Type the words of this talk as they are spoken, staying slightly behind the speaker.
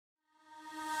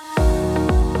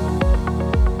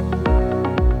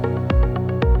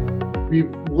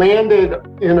we've landed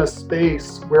in a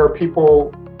space where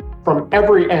people from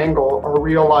every angle are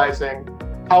realizing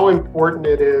how important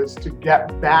it is to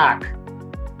get back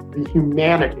the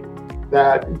humanity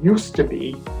that used to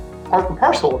be part and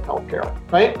parcel of healthcare,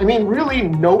 right? I mean, really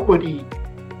nobody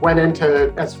went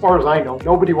into, as far as I know,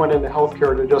 nobody went into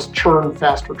healthcare to just churn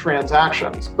faster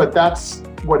transactions, but that's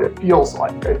what it feels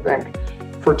like, I think,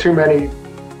 for too many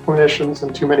clinicians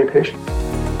and too many patients.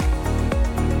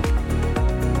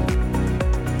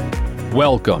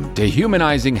 Welcome to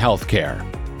Humanizing Healthcare,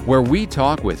 where we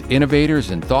talk with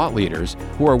innovators and thought leaders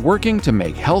who are working to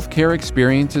make healthcare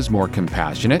experiences more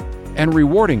compassionate and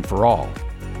rewarding for all.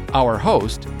 Our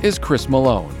host is Chris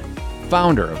Malone,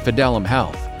 founder of Fidelum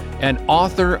Health and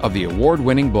author of the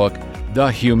award-winning book,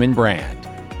 The Human Brand: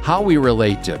 How We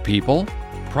Relate to People,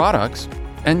 Products,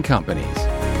 and Companies.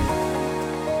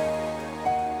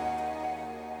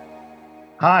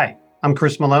 Hi, I'm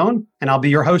Chris Malone, and I'll be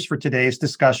your host for today's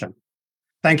discussion.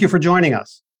 Thank you for joining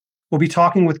us. We'll be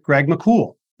talking with Greg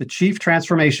Makoul, the Chief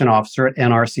Transformation Officer at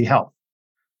NRC Health.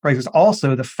 Greg is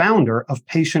also the founder of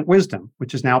Patient Wisdom,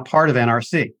 which is now part of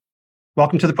NRC.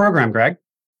 Welcome to the program, Greg.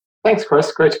 Thanks,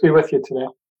 Chris. Great to be with you today.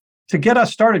 To get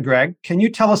us started, Greg, can you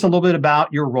tell us a little bit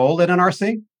about your role at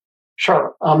NRC?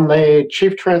 Sure. I'm the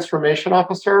Chief Transformation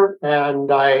Officer,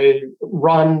 and I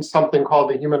run something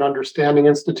called the Human Understanding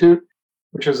Institute,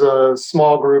 which is a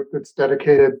small group that's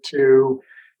dedicated to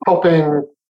helping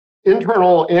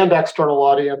internal and external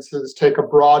audiences take a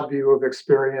broad view of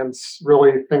experience,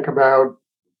 really think about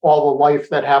all the life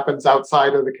that happens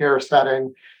outside of the care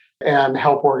setting, and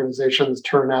help organizations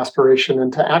turn aspiration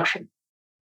into action.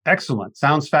 Excellent.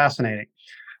 Sounds fascinating.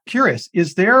 Curious,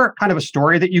 is there kind of a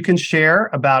story that you can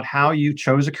share about how you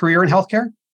chose a career in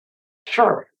healthcare?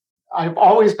 Sure. I've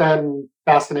always been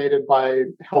fascinated by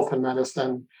health and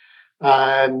medicine.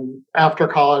 And after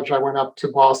college, I went up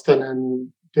to Boston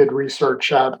and did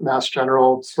research at Mass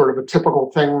General, sort of a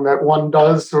typical thing that one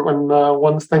does when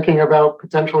one's thinking about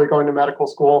potentially going to medical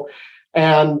school.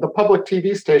 And the public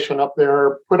TV station up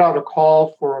there put out a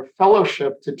call for a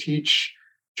fellowship to teach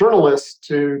journalists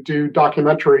to do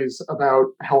documentaries about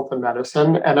health and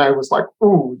medicine. And I was like,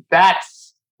 ooh,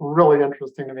 that's really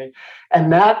interesting to me.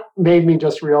 And that made me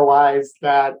just realize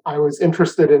that I was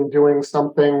interested in doing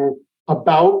something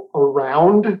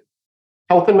around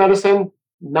health and medicine,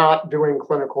 not doing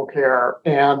clinical care.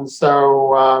 And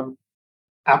so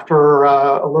after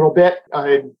a little bit,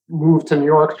 I moved to New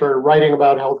York, started writing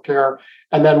about healthcare,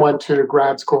 and then went to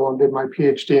grad school and did my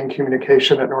PhD in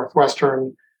communication at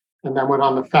Northwestern, and then went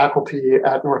on the faculty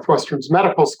at Northwestern's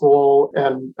medical school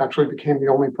and actually became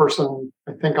the only person,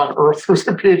 I think, on earth who's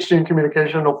a PhD in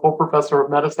communication, a full professor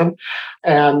of medicine.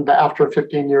 And after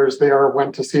 15 years there,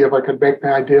 went to see if I could make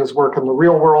my ideas work in the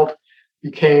real world,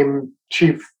 became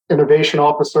Chief Innovation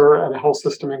Officer at a health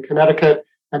system in Connecticut,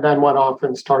 and then went off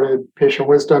and started Patient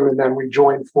Wisdom. And then we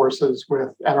joined forces with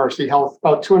NRC Health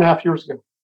about 2.5 years ago.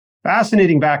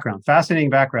 Fascinating background.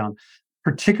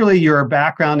 Particularly your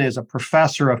background as a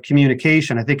professor of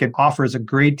communication. I think it offers a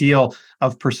great deal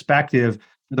of perspective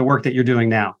for the work that you're doing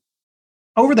now.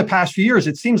 Over the past few years,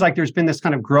 it seems like there's been this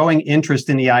kind of growing interest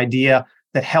in the idea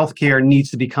that healthcare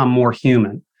needs to become more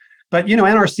human. But,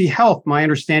 NRC Health, my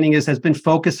understanding is, has been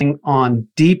focusing on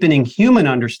deepening human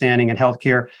understanding in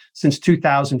healthcare since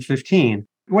 2015.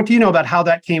 What do you know about how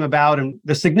that came about and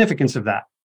the significance of that?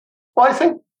 Well, I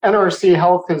think NRC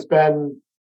Health has been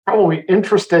probably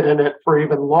interested in it for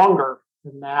even longer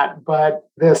than that, but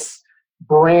this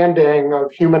branding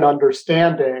of human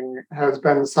understanding has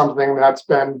been something that's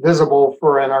been visible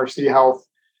for NRC Health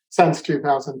since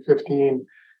 2015.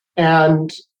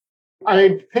 And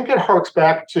I think it harks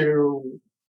back to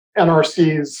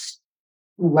NRC's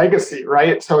legacy,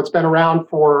 right? So it's been around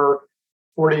for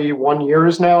 41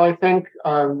 years now, I think.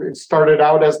 It started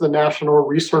out as the National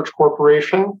Research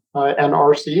Corporation,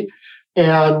 NRC,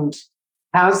 and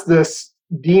has this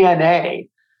DNA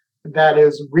that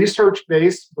is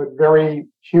research-based but very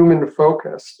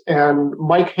human-focused. And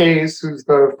Mike Hayes, who's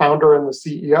the founder and the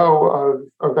CEO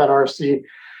of NRC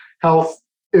Health,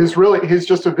 he's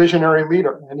just a visionary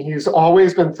leader. And he's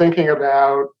always been thinking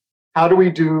about how do we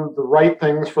do the right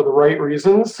things for the right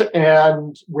reasons.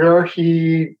 And where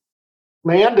he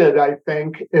landed, I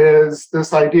think, is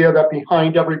this idea that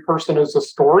behind every person is a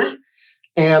story.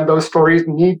 And those stories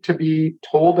need to be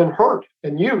told and heard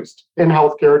and used in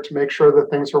healthcare to make sure that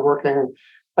things are working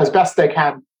as best they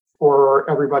can for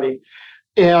everybody.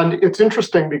 And it's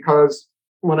interesting because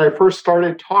when I first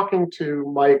started talking to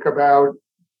Mike about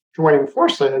joining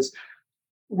forces,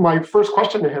 my first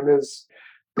question to him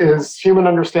is human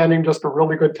understanding just a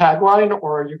really good tagline,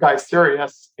 or are you guys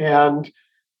serious? And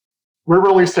we're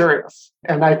really serious.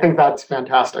 And I think that's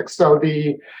fantastic. So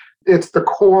it's the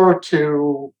core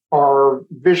to our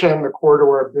vision, the core to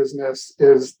our business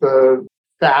is the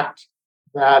fact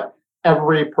that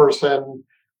every person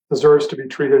deserves to be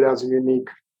treated as a unique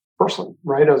person,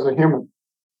 right? As a human.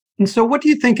 And so what do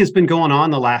you think has been going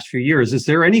on the last few years? Is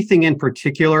there anything in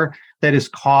particular that has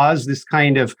caused this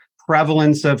kind of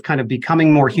prevalence of kind of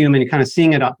becoming more human and kind of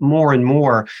seeing it more and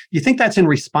more? Do you think that's in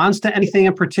response to anything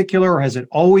in particular, or has it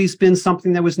always been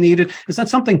something that was needed? Is that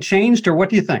something changed, or what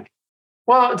do you think?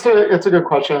 Well, it's a good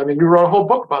question. I mean, you wrote a whole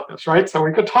book about this, right? So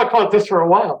we could talk about this for a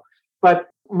while. But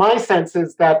my sense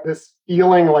is that this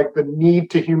feeling like the need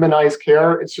to humanize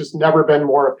care, it's just never been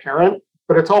more apparent,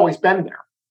 but it's always been there,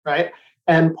 right?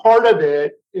 And part of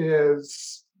it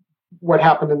is what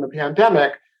happened in the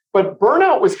pandemic, but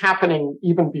burnout was happening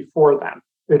even before then.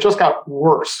 It just got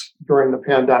worse during the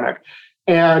pandemic.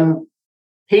 And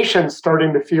patients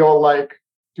starting to feel like,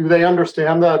 do they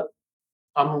understand that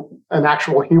I'm an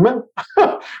actual human,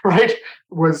 right?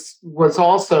 Was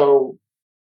also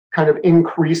kind of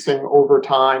increasing over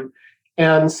time.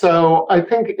 And so I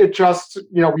think it just,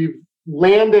 we've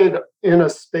landed in a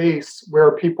space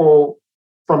where people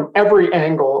from every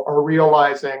angle are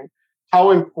realizing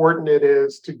how important it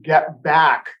is to get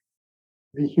back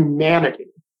the humanity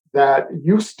that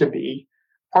used to be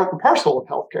part and parcel of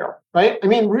healthcare, right? I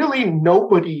mean, really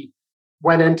nobody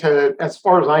went into, as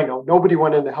far as I know, nobody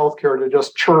went into healthcare to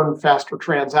just churn faster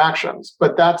transactions,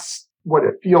 but that's what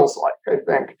it feels like, I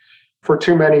think, for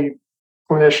too many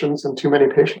clinicians and too many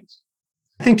patients.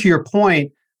 I think to your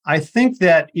point, I think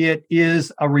that it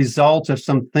is a result of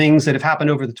some things that have happened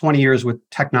over the 20 years with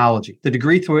technology, the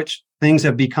degree to which things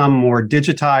have become more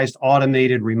digitized,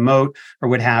 automated, remote, or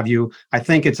what have you. I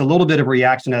think it's a little bit of a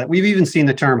reaction to that. We've even seen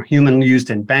the term human used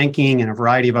in banking and a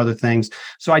variety of other things.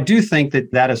 So I do think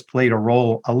that that has played a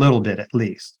role a little bit, at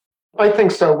least. I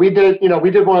think so. We did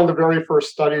one of the very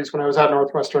first studies when I was at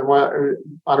Northwestern.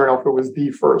 I don't know if it was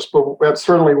the first, but that's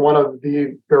certainly one of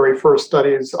the very first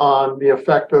studies on the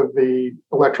effect of the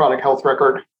electronic health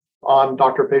record on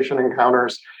doctor-patient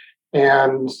encounters.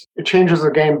 And it changes the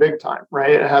game big time,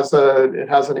 right? It has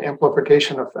an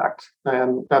amplification effect,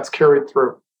 and that's carried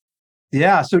through.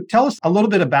 Yeah. So tell us a little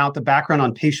bit about the background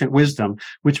on patient wisdom,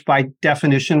 which by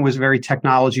definition was very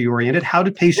technology oriented. How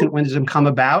did patient wisdom come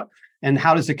about? And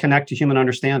how does it connect to human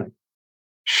understanding?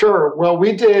 Sure. Well,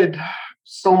 we did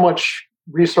so much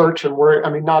research and work.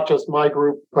 I mean, not just my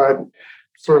group, but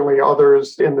certainly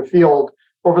others in the field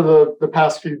over the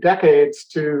past few decades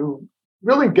to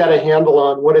really get a handle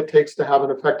on what it takes to have an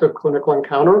effective clinical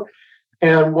encounter.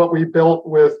 And what we built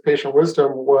with Patient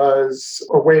Wisdom was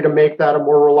a way to make that a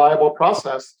more reliable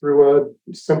process through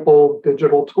a simple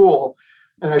digital tool.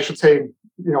 And I should say,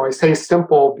 I say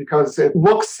simple because it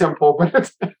looks simple, but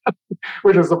it's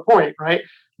which is the point, right?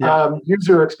 Yeah.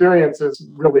 User experience is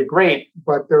really great,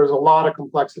 but there's a lot of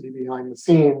complexity behind the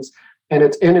scenes, and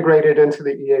it's integrated into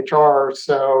the EHR.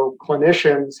 So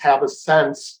clinicians have a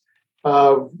sense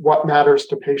of what matters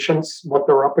to patients, what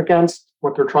they're up against,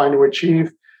 what they're trying to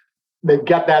achieve. They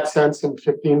get that sense in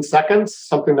 15 seconds,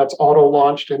 something that's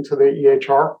auto-launched into the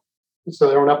EHR. So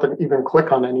they don't have to even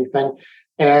click on anything.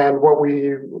 And what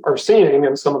we are seeing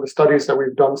in some of the studies that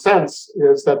we've done since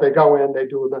is that they go in, they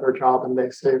do a better job, and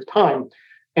they save time.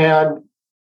 And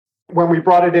when we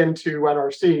brought it into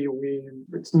NRC,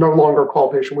 it's no longer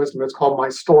called Patient Wisdom, it's called My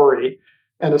Story.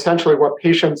 And essentially what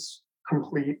patients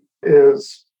complete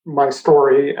is My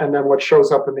Story, and then what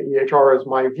shows up in the EHR is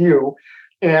My View.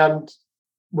 And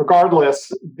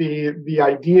regardless, the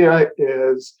idea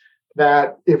is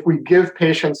that if we give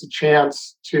patients a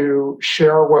chance to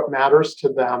share what matters to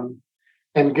them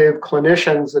and give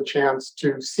clinicians a chance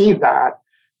to see that,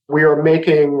 we are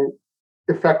making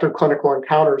effective clinical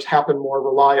encounters happen more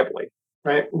reliably,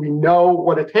 right? We know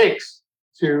what it takes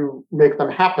to make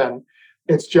them happen.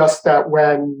 It's just that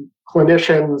when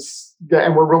clinicians,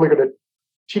 and we're really good at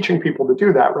teaching people to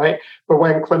do that, right? But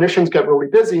when clinicians get really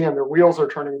busy and their wheels are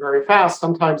turning very fast,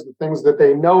 sometimes the things that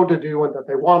they know to do and that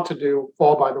they want to do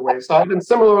fall by the wayside. And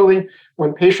similarly,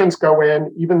 when patients go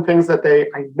in, even things that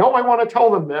I know I want to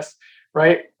tell them this,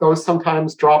 right? Those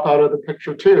sometimes drop out of the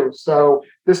picture too. So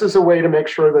this is a way to make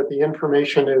sure that the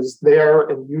information is there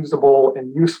and usable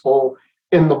and useful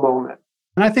in the moment.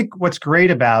 And I think what's great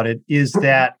about it is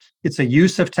that it's a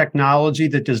use of technology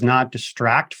that does not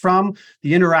distract from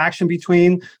the interaction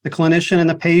between the clinician and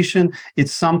the patient.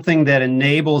 It's something that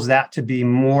enables that to be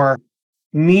more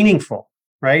meaningful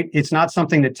right? It's not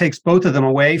something that takes both of them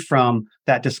away from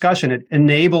that discussion. It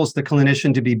enables the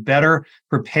clinician to be better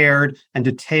prepared and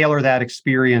to tailor that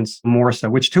experience more so,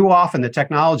 which too often the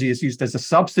technology is used as a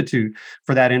substitute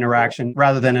for that interaction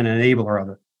rather than an enabler of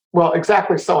it. Well,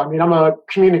 exactly so. I mean, I'm a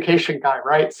communication guy,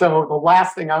 right? So the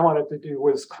last thing I wanted to do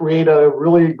was create a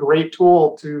really great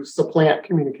tool to supplant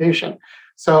communication.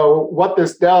 So what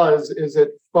this does is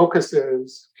it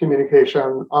focuses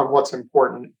communication on what's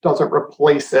important. It doesn't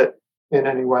replace it in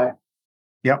any way.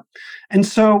 Yep. And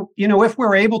so, if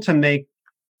we're able to make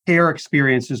care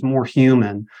experiences more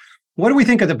human, what do we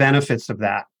think of the benefits of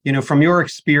that? From your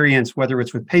experience, whether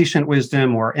it's with patient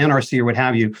wisdom or NRC or what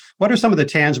have you, what are some of the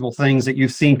tangible things that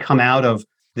you've seen come out of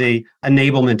the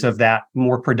enablement of that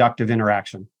more productive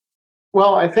interaction?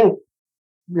 Well, I think,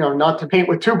 not to paint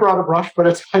with too broad a brush, but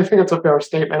I think it's a fair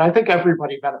statement. I think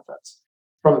everybody benefits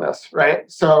from this, right?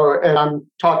 So, and I'm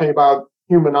talking about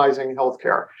humanizing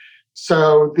healthcare.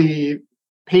 So the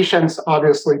patients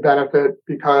obviously benefit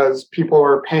because people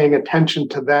are paying attention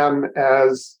to them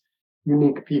as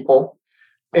unique people.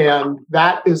 And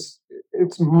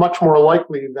it's much more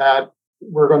likely that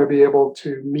we're going to be able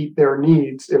to meet their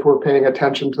needs if we're paying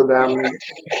attention to them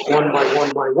one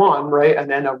by one, right?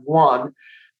 An N of one,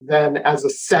 than as a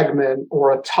segment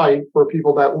or a type for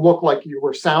people that look like you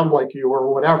or sound like you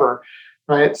or whatever,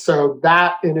 right? So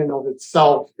that in and of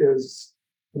itself is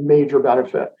a major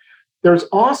benefit. There's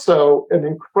also an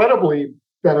incredibly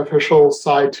beneficial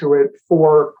side to it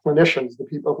for clinicians, the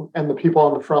people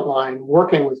on the front line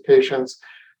working with patients.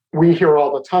 We hear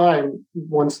all the time,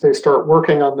 once they start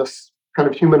working on this kind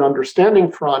of human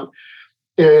understanding front,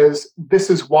 is this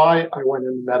is why I went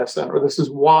into medicine, or this is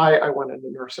why I went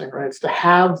into nursing, right? It's to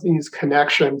have these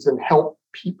connections and help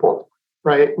people,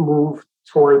 right, move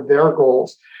toward their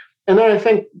goals. And then I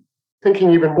think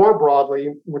thinking even more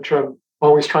broadly, which I'm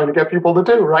always trying to get people to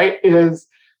do, right, is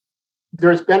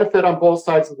there's benefit on both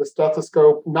sides of the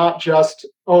stethoscope, not just,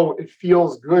 oh, it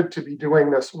feels good to be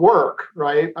doing this work,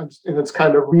 right? And it's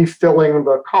kind of refilling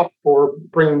the cup or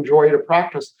bringing joy to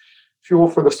practice, fuel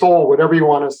for the soul, whatever you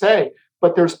want to say.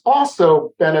 But there's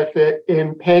also benefit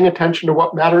in paying attention to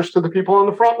what matters to the people on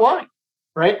the front line,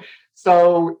 right?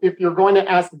 So if you're going to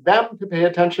ask them to pay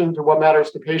attention to what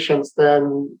matters to patients,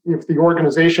 then if the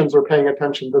organizations are paying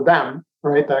attention to them,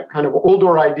 right, that kind of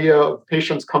older idea of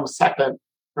patients come second,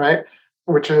 right,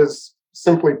 which is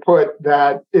simply put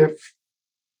that if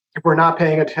we're not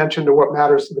paying attention to what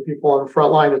matters to the people on the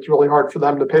front line, it's really hard for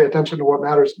them to pay attention to what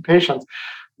matters to patients,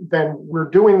 then we're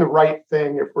doing the right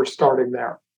thing if we're starting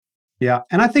there. Yeah.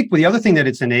 And I think the other thing that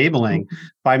it's enabling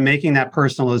by making that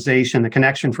personalization, the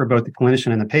connection for both the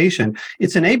clinician and the patient,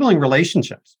 it's enabling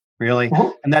relationships, really.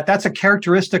 And that's a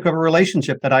characteristic of a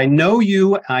relationship, that I know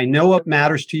you, I know what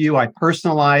matters to you, I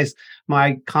personalize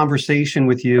my conversation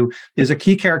with you, is a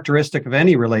key characteristic of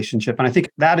any relationship. And I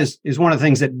think that is one of the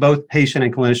things that both patient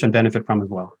and clinician benefit from as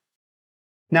well.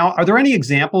 Now, are there any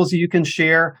examples that you can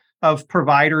share of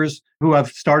providers who have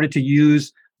started to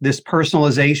use this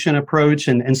personalization approach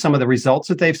and some of the results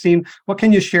that they've seen? What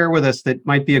can you share with us that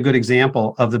might be a good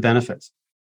example of the benefits?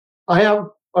 I have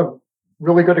a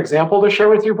really good example to share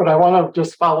with you, but I want to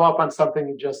just follow up on something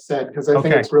you just said, because I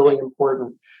think it's really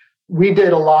important. We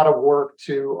did a lot of work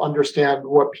to understand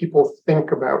what people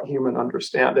think about human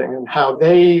understanding and how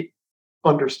they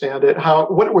understand it,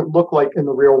 what it would look like in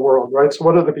the real world, right? So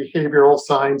what are the behavioral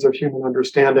signs of human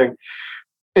understanding?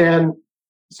 And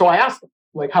so I asked them,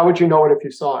 how would you know it if you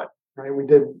saw it? Right? We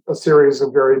did a series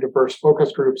of very diverse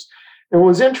focus groups. And what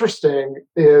was interesting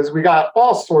is we got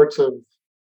all sorts of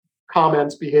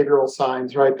comments, behavioral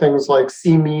signs, right? Things like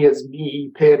see me as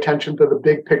me, pay attention to the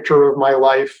big picture of my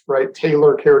life, right?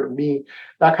 Tailor care to me,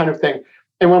 that kind of thing.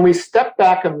 And when we stepped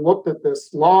back and looked at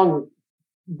this long,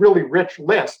 really rich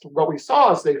list, what we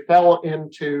saw is they fell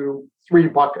into three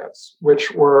buckets,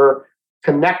 which were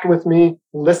connect with me,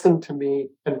 listen to me,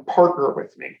 and partner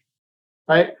with me.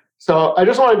 Right. So I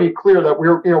just want to be clear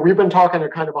that we've been talking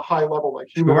at kind of a high level, like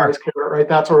humanized care, right?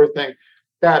 That sort of thing,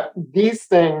 that these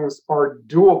things are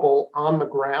doable on the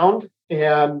ground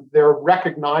and they're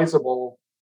recognizable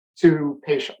to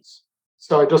patients.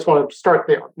 So I just want to start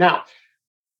there. Now,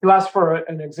 you asked for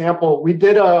an example. We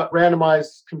did a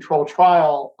randomized control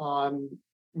trial on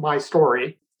my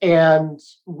story, and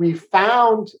we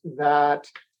found that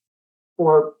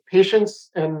for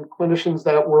patients and clinicians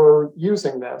that were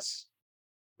using this,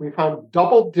 we found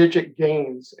double-digit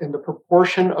gains in the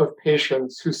proportion of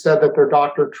patients who said that their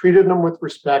doctor treated them with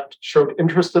respect, showed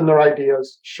interest in their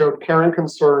ideas, showed care and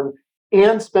concern,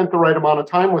 and spent the right amount of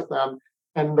time with them.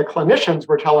 And the clinicians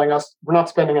were telling us, we're not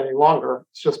spending any longer,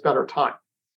 it's just better time,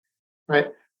 right?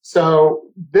 So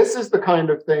this is the kind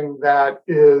of thing that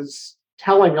is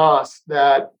telling us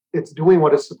that it's doing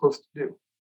what it's supposed to do,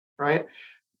 right?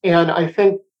 And I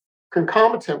think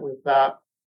concomitant with that,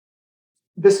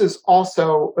 this is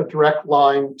also a direct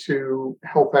line to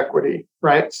health equity,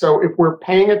 right? So if we're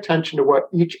paying attention to what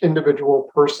each individual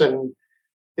person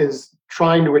is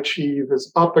trying to achieve,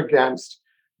 is up against,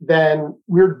 then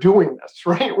we're doing this,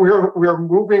 right? We're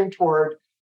moving toward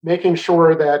making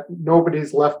sure that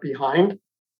nobody's left behind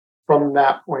from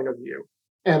that point of view.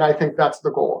 And I think that's the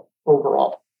goal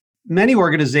overall. Many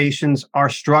organizations are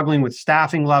struggling with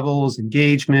staffing levels,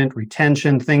 engagement,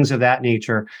 retention, things of that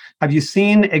nature. Have you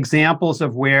seen examples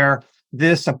of where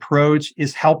this approach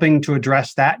is helping to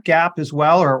address that gap as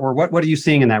well? Or what are you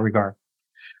seeing in that regard?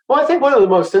 Well, I think one of the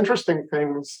most interesting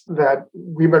things that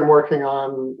we've been working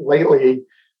on lately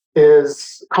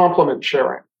is compliment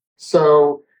sharing.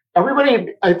 So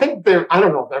everybody, I think I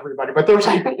don't know if everybody, but there's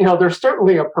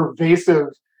certainly a pervasive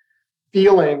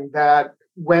feeling that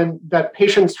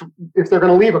patients, if they're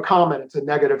going to leave a comment, it's a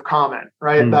negative comment,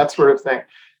 right? That sort of thing.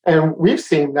 And we've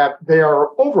seen that they are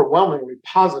overwhelmingly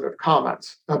positive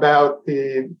comments about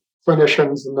the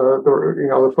clinicians and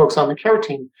the folks on the care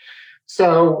team.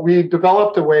 So we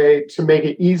developed a way to make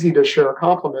it easy to share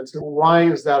compliments. And why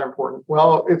is that important?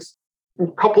 Well, it's a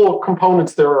couple of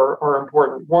components there are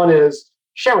important. One is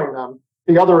sharing them.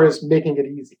 The other is making it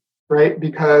easy, right?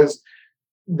 Because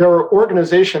there are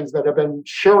organizations that have been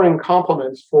sharing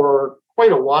compliments for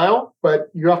quite a while, but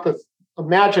you have to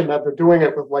imagine that they're doing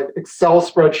it with like Excel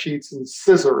spreadsheets and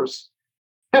scissors,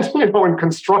 and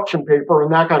construction paper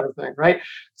and that kind of thing, right?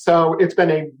 So it's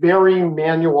been a very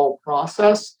manual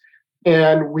process,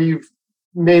 and we've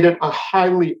made it a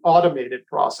highly automated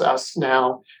process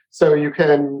now. So you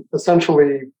can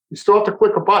essentially, you still have to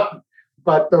click a button,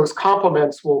 but those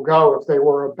compliments will go, if they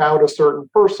were about a certain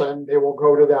person, they will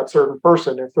go to that certain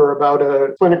person. If they're about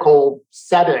a clinical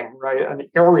setting, right, an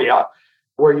area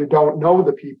where you don't know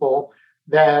the people,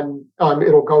 then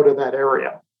it'll go to that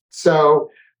area. So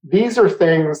these are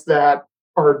things that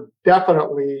are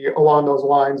definitely along those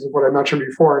lines of what I mentioned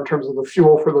before in terms of the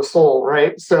fuel for the soul,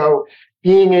 right? So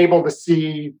being able to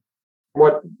see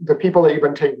what the people that you've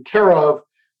been taking care of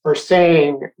are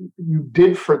saying you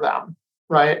did for them,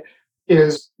 right,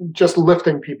 is just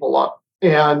lifting people up.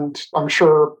 And I'm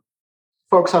sure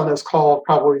folks on this call have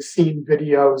probably seen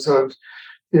videos of,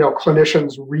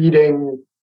 clinicians reading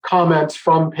comments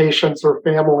from patients or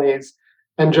families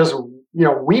and just,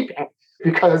 weeping,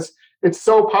 because it's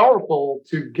so powerful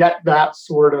to get that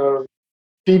sort of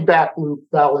feedback loop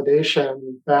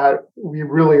validation that we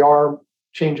really are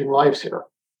changing lives here.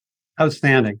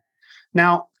 Outstanding.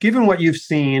 Now, given what you've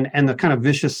seen and the kind of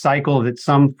vicious cycle that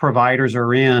some providers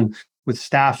are in with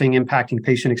staffing impacting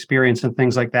patient experience and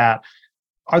things like that,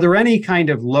 are there any kind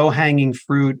of low-hanging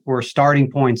fruit or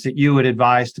starting points that you would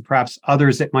advise to perhaps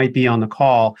others that might be on the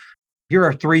call? Here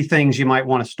are 3 things you might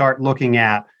want to start looking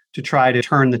at to try to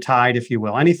turn the tide, if you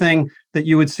will. Anything that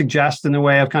you would suggest in the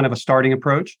way of kind of a starting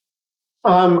approach?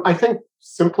 I think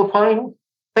simplifying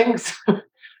things.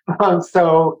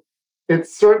 So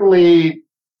it's certainly,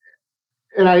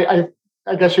 and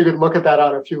I guess you could look at that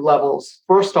on a few levels.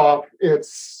 First off,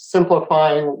 it's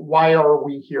simplifying why are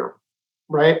we here,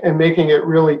 right? And making it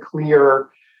really clear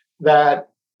that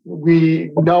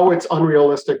we know it's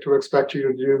unrealistic to expect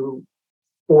you to do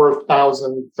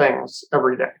 4,000 things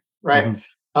every day, right?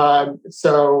 Mm-hmm.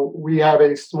 So we have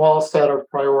a small set of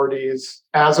priorities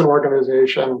as an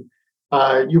organization.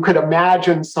 You could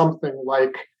imagine something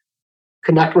like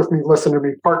connect with me, listen to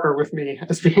me, partner with me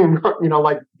as being,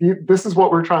 this is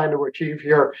what we're trying to achieve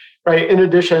here, right? In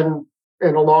addition,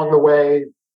 and along the way,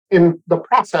 in the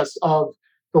process of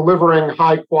delivering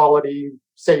high quality,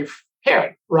 safe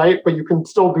care, right? But you can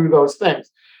still do those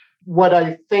things. What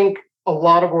I think a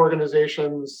lot of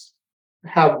organizations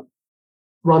have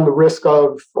run the risk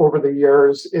of over the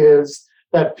years is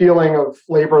that feeling of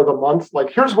flavor of the month,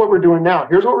 like, here's what we're doing now,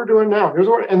 here's what we're doing now,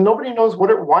 and nobody knows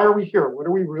why are we here? What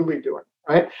are we really doing,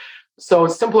 right? So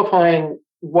simplifying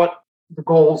what the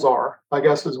goals are, I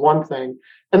guess, is one thing.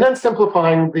 And then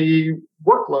simplifying the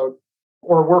workload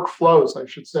or workflows, I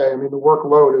should say. I mean, the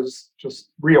workload is just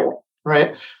real,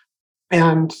 right?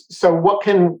 And so what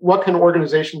can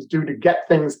organizations do to get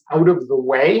things out of the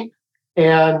way?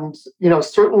 And,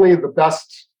 certainly the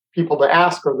best people to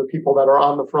ask are the people that are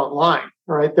on the front line,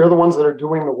 right? They're the ones that are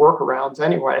doing the workarounds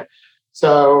anyway.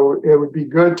 So it would be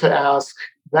good to ask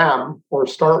them, or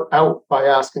start out by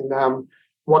asking them,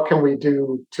 what can we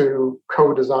do to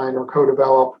co-design or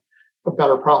co-develop a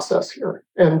better process here?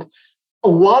 And a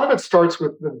lot of it starts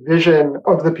with the vision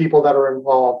of the people that are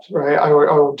involved, right? I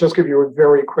will just give you a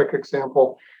very quick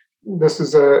example. this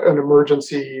is an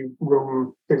emergency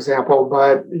room example,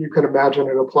 but you can imagine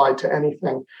it applied to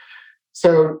anything.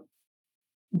 So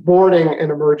boarding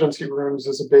in emergency rooms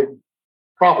is a big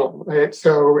problem, right?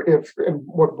 So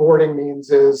what boarding means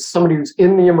is somebody who's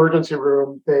in the emergency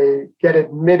room, they get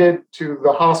admitted to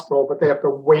the hospital, but they have to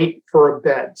wait for a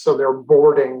bed. So they're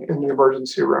boarding in the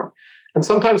emergency room. And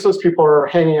sometimes those people are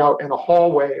hanging out in a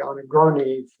hallway on a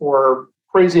gurney for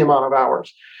crazy amount of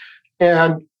hours.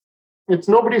 And it's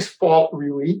nobody's fault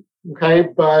really, okay?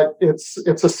 But it's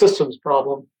a systems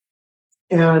problem.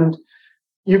 And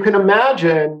you can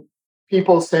imagine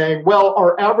people saying, well,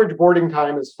 our average boarding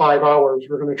time is 5 hours.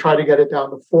 We're going to try to get it down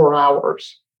to 4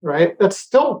 hours, right? That's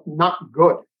still not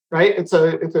good, right? It's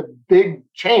a big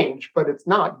change, but it's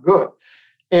not good.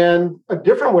 And a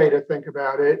different way to think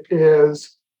about it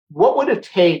is, what would it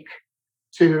take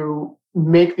to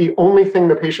make the only thing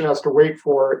the patient has to wait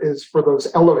for is for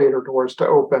those elevator doors to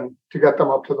open to get them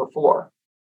up to the floor,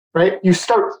 right? You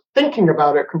start thinking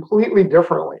about it completely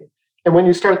differently. And when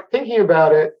you start thinking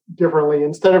about it differently,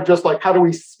 instead of just like, how do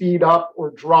we speed up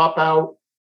or drop out,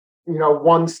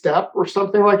 one step or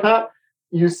something like that,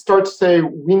 you start to say,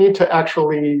 we need to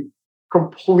actually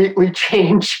completely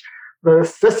change the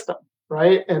system,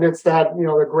 right? And it's that,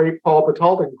 the great Paul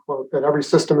Batalden quote that every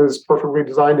system is perfectly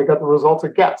designed to get the results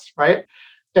it gets, right?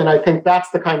 And I think that's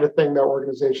the kind of thing that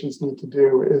organizations need to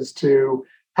do, is to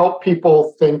help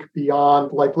people think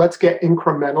beyond, like, let's get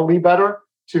incrementally better,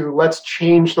 to let's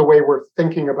change the way we're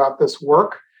thinking about this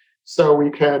work so we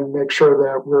can make sure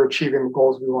that we're achieving the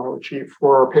goals we want to achieve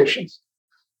for our patients.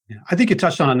 Yeah, I think you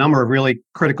touched on a number of really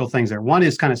critical things there. One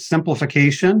is kind of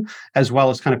simplification as well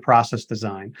as kind of process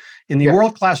design. In the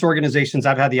world-class organizations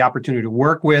I've had the opportunity to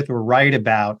work with or write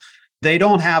about, they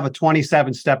don't have a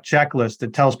 27-step checklist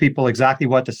that tells people exactly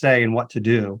what to say and what to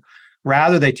do.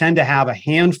 Rather, they tend to have a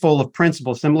handful of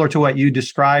principles similar to what you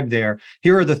described there.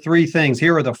 Here are the 3 things.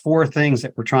 Here are the 4 things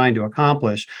that we're trying to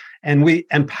accomplish. And we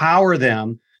empower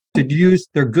them to use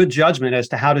their good judgment as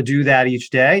to how to do that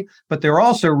each day. But they're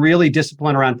also really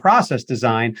disciplined around process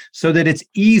design so that it's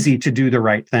easy to do the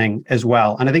right thing as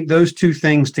well. And I think those 2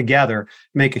 things together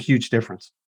make a huge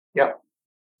difference. Yeah.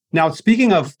 Now,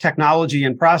 speaking of technology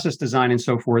and process design and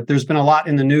so forth, there's been a lot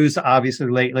in the news, obviously,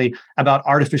 lately about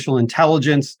artificial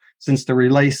intelligence since the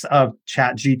release of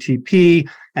ChatGPT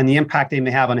and the impact they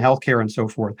may have on healthcare and so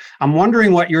forth. I'm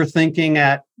wondering what you're thinking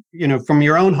from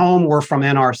your own home or from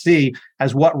NRC,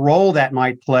 as what role that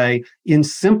might play in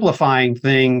simplifying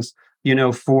things,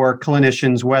 for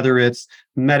clinicians, whether it's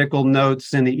medical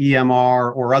notes in the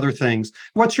EMR or other things.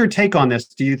 What's your take on this?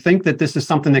 Do you think that this is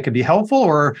something that could be helpful,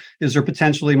 or is there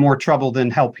potentially more trouble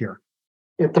than help here?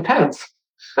 It depends.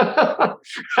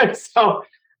 So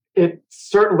it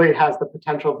certainly has the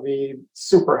potential to be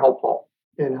super helpful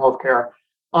in healthcare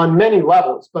on many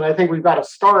levels. But I think we've got to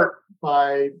start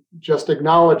by just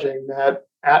acknowledging that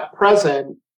at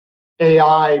present,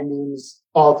 AI means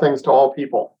all things to all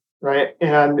people. Right.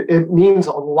 And it means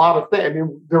a lot of things. I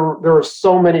mean, there are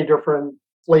so many different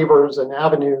flavors and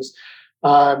avenues,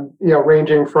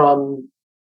 ranging from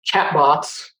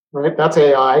chatbots, right? That's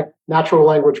AI. Natural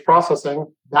language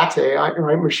processing, that's AI,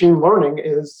 right? Machine learning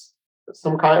is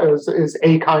is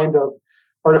a kind of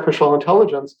artificial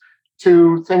intelligence,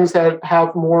 to things that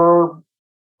have more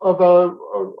of a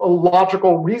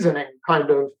logical reasoning kind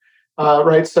of,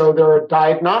 right? So there are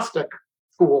diagnostic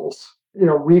tools,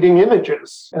 reading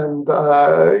images. And,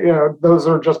 those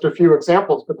are just a few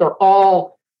examples, but they're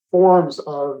all forms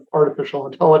of artificial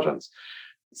intelligence.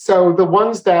 So the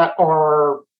ones that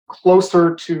are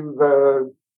closer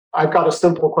to I've got a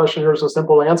simple question, here's a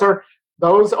simple answer,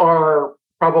 those are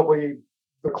probably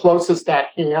the closest at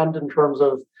hand in terms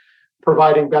of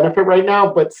providing benefit right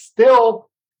now. But still,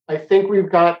 I think we've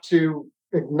got to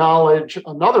acknowledge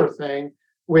another thing,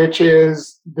 which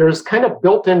is there's kind of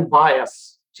built-in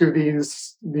bias to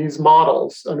these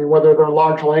models. I mean, whether they're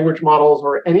large language models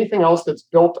or anything else that's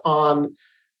built on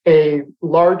a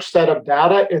large set of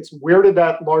data, it's where did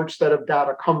that large set of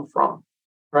data come from,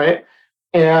 right?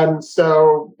 And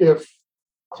so if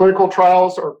clinical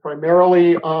trials are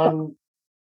primarily on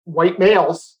white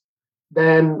males,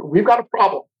 then we've got a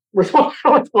problem with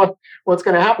what's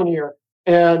going to happen here.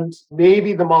 And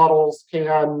maybe the models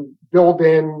can build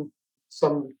in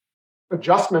some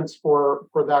adjustments for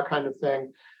that kind of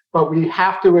thing. But we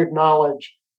have to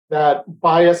acknowledge that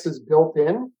bias is built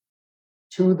in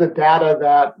to the data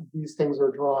that these things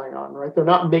are drawing on, right? They're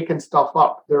not making stuff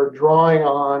up. They're drawing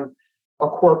on a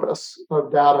corpus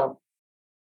of data,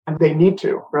 and they need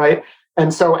to, right?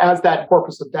 And so as that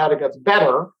corpus of data gets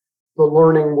better, the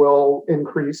learning will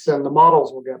increase and the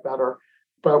models will get better.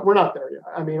 but we're not there yet.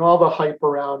 I mean, all the hype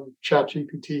around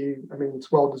ChatGPT, I mean,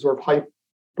 it's well-deserved hype,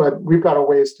 but we've got a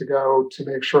ways to go to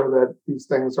make sure that these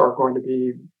things are going to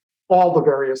be, all the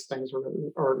various things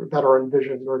that are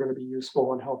envisioned are going to be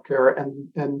useful in healthcare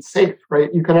and safe,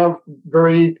 right? You can have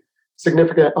very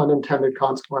significant unintended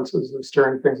consequences of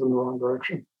steering things in the wrong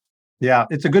direction. Yeah,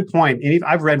 it's a good point. And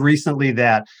I've read recently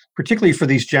that, particularly for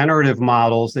these generative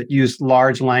models that use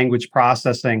large language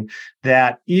processing,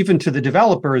 that even to the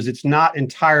developers, it's not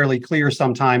entirely clear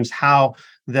sometimes how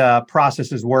the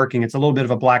process is working. It's a little bit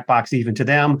of a black box even to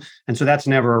them. And so that's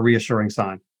never a reassuring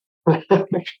sign.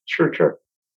 Sure.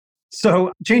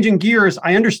 So changing gears,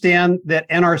 I understand that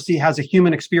NRC has a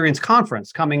human experience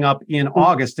conference coming up in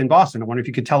August in Boston. I wonder if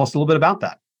you could tell us a little bit about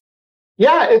that.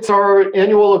 Yeah, it's our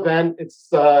annual event. It's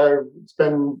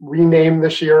been renamed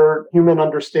this year, Human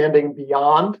Understanding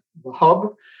Beyond, the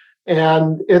Hub.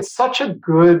 And it's such a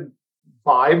good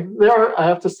vibe there, I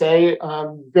have to say.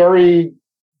 Very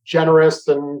generous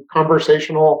and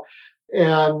conversational.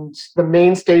 And the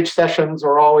main stage sessions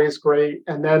are always great.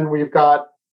 And then we've got,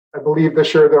 I believe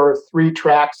this year there are 3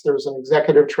 tracks. There's an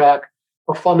executive track,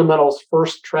 a fundamentals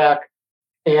first track,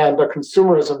 and a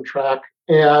consumerism track.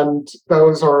 And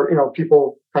those are,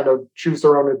 people kind of choose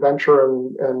their own adventure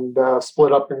and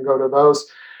split up and go to those.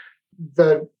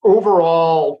 The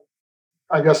overall,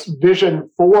 I guess, vision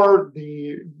for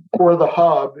the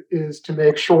hub is to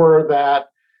make sure that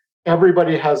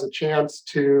everybody has a chance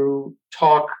to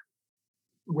talk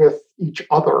with each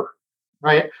other,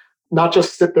 right? Not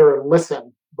just sit there and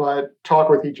listen, but talk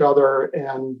with each other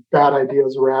and bat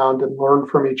ideas around and learn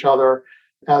from each other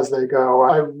as they go.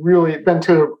 I've really been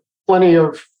to plenty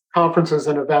of conferences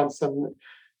and events, and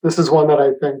this is one that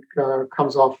I think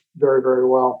comes off very, very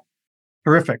well.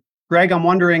 Terrific. Greg, I'm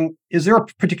wondering, is there a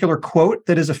particular quote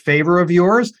that is a favor of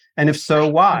yours? And if so,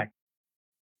 why?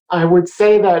 I would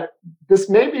say that this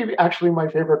may be actually my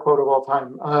favorite quote of all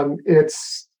time.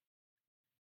 It's,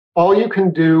 all you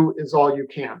can do is all you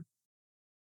can.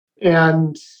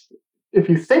 And if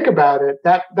you think about it,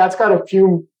 that's got a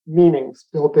few meanings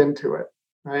built into it,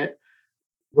 right?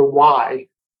 The why.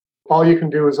 All you can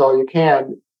do is all you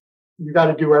can. You got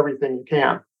to do everything you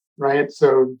can, right?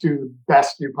 So do the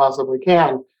best you possibly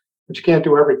can, but you can't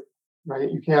do everything,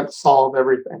 right? You can't solve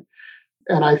everything.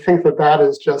 And I think that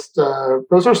is just,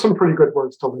 those are some pretty good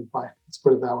words to live by. Let's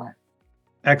put it that way.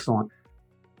 Excellent.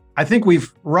 I think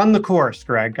we've run the course,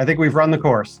 Greg. I think we've run the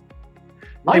course.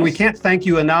 Nice. Hey, we can't thank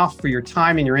you enough for your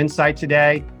time and your insight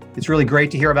today. It's really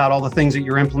great to hear about all the things that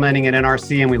you're implementing at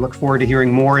NRC, and we look forward to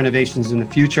hearing more innovations in the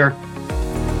future.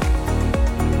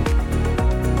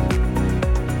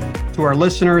 To our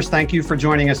listeners, thank you for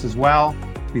joining us as well.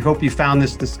 We hope you found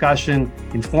this discussion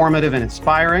informative and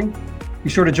inspiring. Be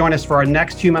sure to join us for our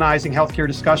next Humanizing Healthcare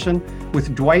discussion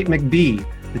with Dwight McBee,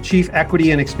 the Chief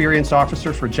Equity and Experience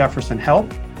Officer for Jefferson Health.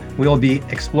 We'll be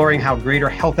exploring how greater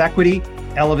health equity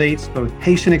elevates both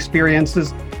patient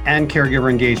experiences and caregiver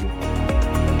engagement.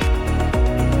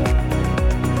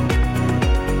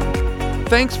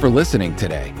 Thanks for listening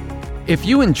today. If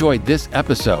you enjoyed this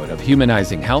episode of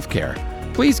Humanizing Healthcare,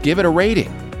 please give it a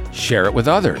rating, share it with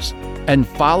others, and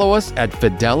follow us at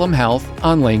Fidelum Health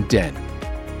on LinkedIn.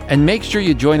 And make sure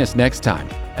you join us next time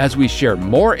as we share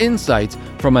more insights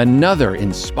from another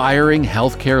inspiring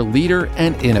healthcare leader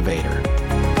and innovator.